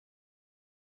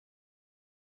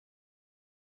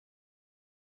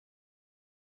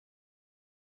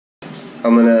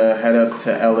I'm gonna head up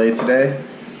to LA today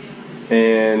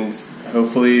and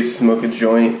hopefully smoke a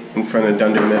joint in front of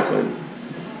Dunder Mifflin.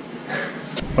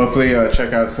 Hopefully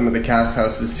check out some of the cast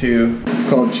houses too. It's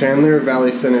called Chandler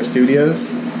Valley Center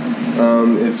Studios.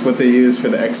 It's what they use for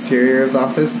the exterior of the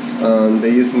office.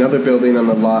 They use another building on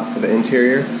the lot for the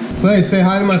interior. Clay, say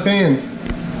hi to my fans.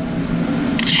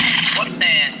 What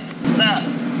fans? What's up?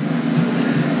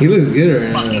 He looks good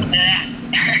right now.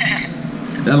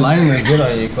 That lighting looks good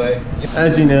on you, Clay.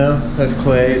 As you know, that's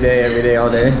Clay day, every day,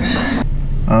 all day.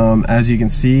 As you can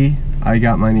see, I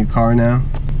got my new car now.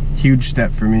 Huge step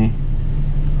for me.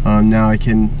 Now I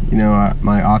can,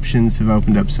 my options have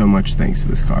opened up so much thanks to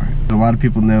this car. A lot of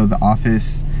people know The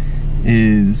Office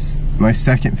is my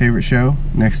second favorite show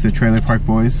next to Trailer Park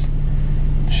Boys.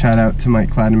 Shout out to Mike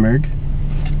Clattenburg.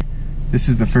 This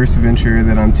is the first adventure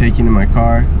that I'm taking in my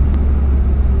car.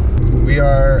 We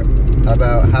are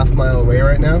about half mile away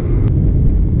right now.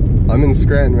 I'm in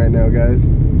Scranton right now, guys.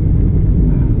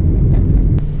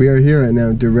 We are here right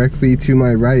now. Directly to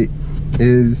my right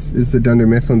is the Dunder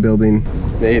Mifflin building.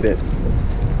 Made it.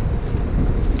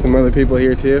 Some other people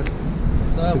here too.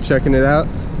 What's up? Checking it out.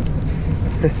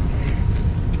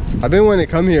 I've been wanting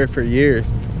to come here for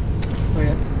years. Oh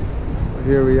yeah.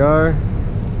 Here we are.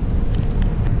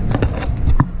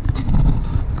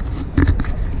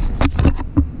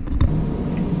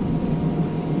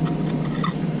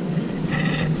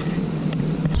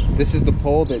 This is the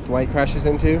pole that Dwight crashes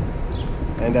into,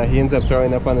 and he ends up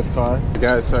throwing up on his car.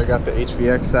 Guys, so I got the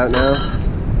HVX out now.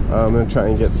 I'm gonna try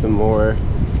and get some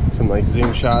like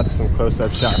zoom shots, some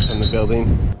close-up shots on the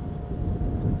building.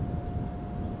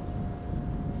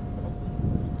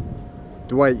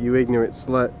 Dwight, you ignorant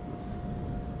slut.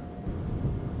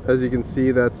 As you can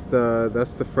see, that's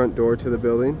the front door to the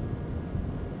building.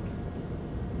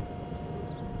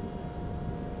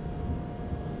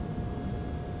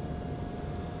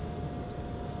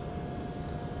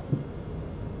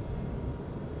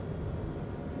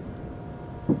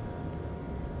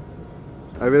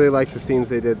 I really like the scenes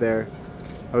they did there.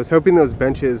 I was hoping those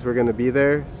benches were going to be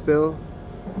there still,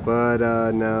 but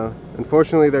no.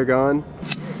 Unfortunately, they're gone.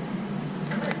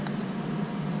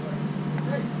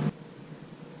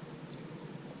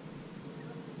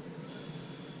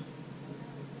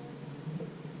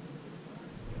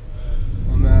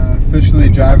 I'm officially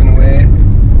driving away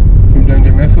from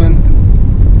Dunder Mifflin.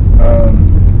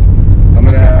 I'm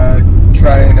going to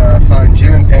try and find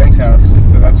Jim and Pam's house,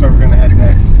 so that's where we're going to head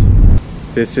next.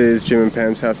 This is Jim and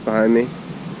Pam's house behind me.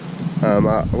 I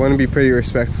want to be pretty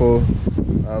respectful.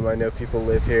 I know people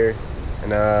live here,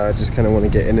 and I just kind of want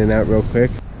to get in and out real quick.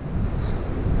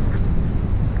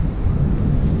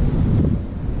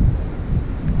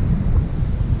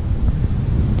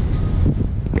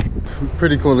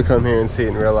 Pretty cool to come here and see it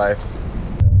in real life.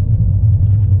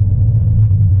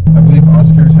 I believe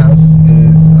Oscar's house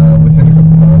is within a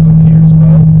couple miles of here as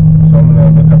well. So I'm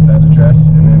going to look up that address,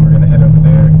 and then we're going to head over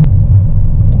there.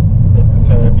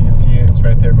 So if you can see it, it's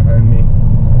right there behind me.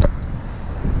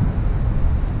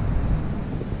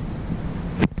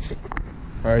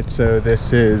 Alright, so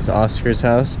this is Oscar's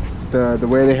house. The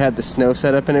way they had the snow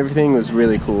set up and everything was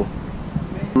really cool.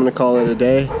 I'm gonna call it a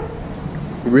day.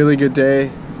 Really good day.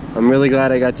 I'm really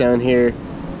glad I got down here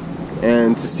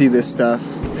and to see this stuff.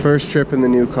 First trip in the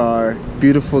new car.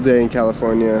 Beautiful day in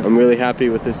California. I'm really happy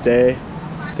with this day.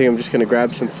 I think I'm just gonna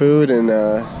grab some food and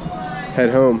head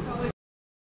home.